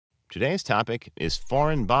Today's topic is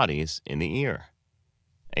foreign bodies in the ear.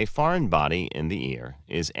 A foreign body in the ear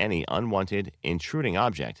is any unwanted, intruding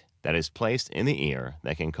object that is placed in the ear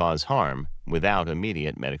that can cause harm without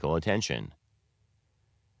immediate medical attention.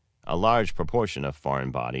 A large proportion of foreign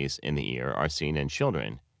bodies in the ear are seen in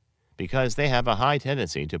children because they have a high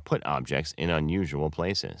tendency to put objects in unusual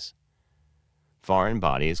places. Foreign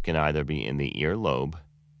bodies can either be in the ear lobe,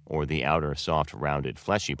 or the outer soft rounded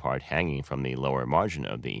fleshy part hanging from the lower margin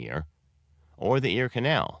of the ear, or the ear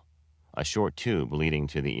canal, a short tube leading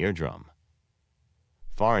to the eardrum.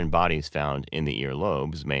 Foreign bodies found in the ear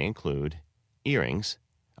lobes may include earrings,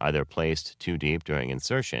 either placed too deep during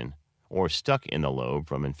insertion or stuck in the lobe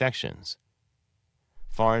from infections.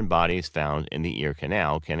 Foreign bodies found in the ear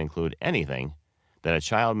canal can include anything that a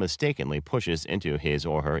child mistakenly pushes into his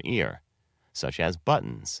or her ear, such as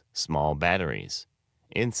buttons, small batteries,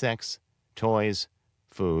 insects, toys,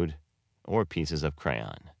 food, or pieces of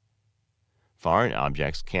crayon. Foreign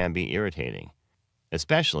objects can be irritating,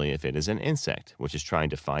 especially if it is an insect which is trying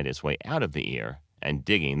to find its way out of the ear and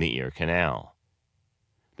digging the ear canal.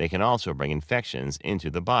 They can also bring infections into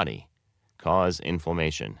the body, cause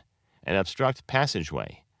inflammation, and obstruct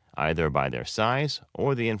passageway, either by their size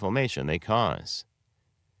or the inflammation they cause.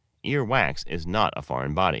 Ear wax is not a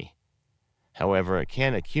foreign body. However, it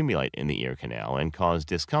can accumulate in the ear canal and cause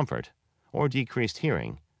discomfort or decreased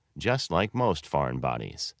hearing, just like most foreign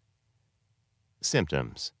bodies.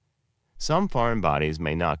 Symptoms. Some foreign bodies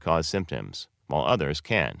may not cause symptoms, while others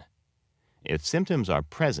can. If symptoms are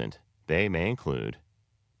present, they may include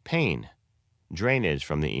pain, drainage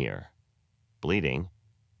from the ear, bleeding,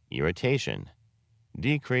 irritation,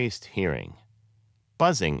 decreased hearing,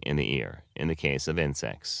 buzzing in the ear in the case of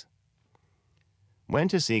insects. When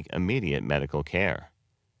to seek immediate medical care.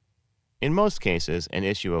 In most cases, an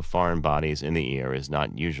issue of foreign bodies in the ear is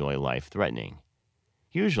not usually life-threatening.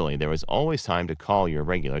 Usually, there is always time to call your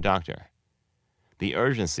regular doctor. The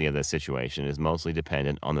urgency of the situation is mostly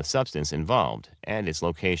dependent on the substance involved and its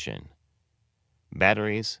location.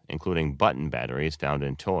 Batteries, including button batteries found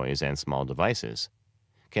in toys and small devices,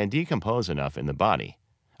 can decompose enough in the body,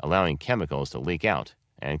 allowing chemicals to leak out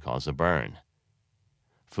and cause a burn.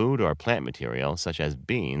 Food or plant material, such as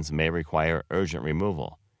beans, may require urgent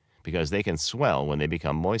removal because they can swell when they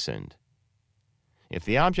become moistened. If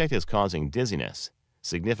the object is causing dizziness,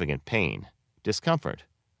 significant pain, discomfort,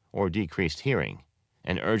 or decreased hearing,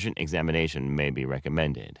 an urgent examination may be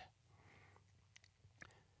recommended.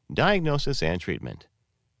 Diagnosis and treatment.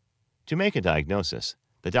 To make a diagnosis,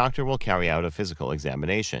 the doctor will carry out a physical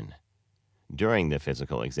examination. During the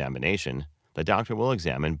physical examination, the doctor will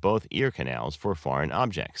examine both ear canals for foreign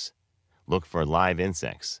objects, look for live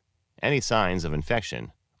insects, any signs of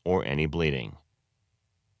infection, or any bleeding.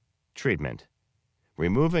 Treatment.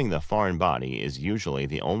 Removing the foreign body is usually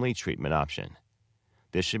the only treatment option.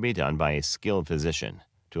 This should be done by a skilled physician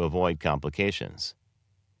to avoid complications.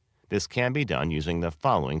 This can be done using the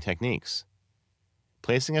following techniques.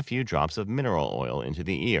 Placing a few drops of mineral oil into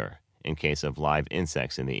the ear in case of live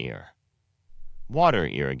insects in the ear. Water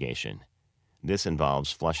irrigation. This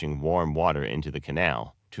involves flushing warm water into the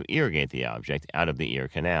canal to irrigate the object out of the ear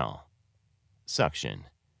canal. Suction.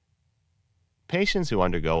 Patients who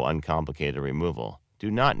undergo uncomplicated removal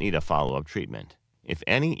do not need a follow-up treatment. If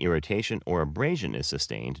any irritation or abrasion is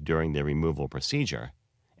sustained during the removal procedure,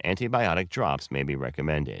 antibiotic drops may be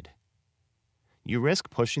recommended. You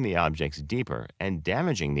risk pushing the objects deeper and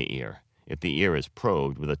damaging the ear if the ear is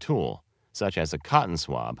probed with a tool, such as a cotton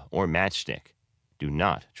swab or matchstick. Do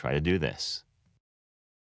not try to do this.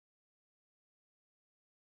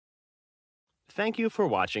 Thank you for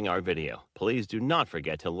watching our video. Please do not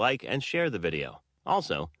forget to like and share the video.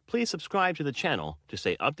 Also, please subscribe to the channel to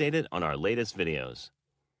stay updated on our latest videos.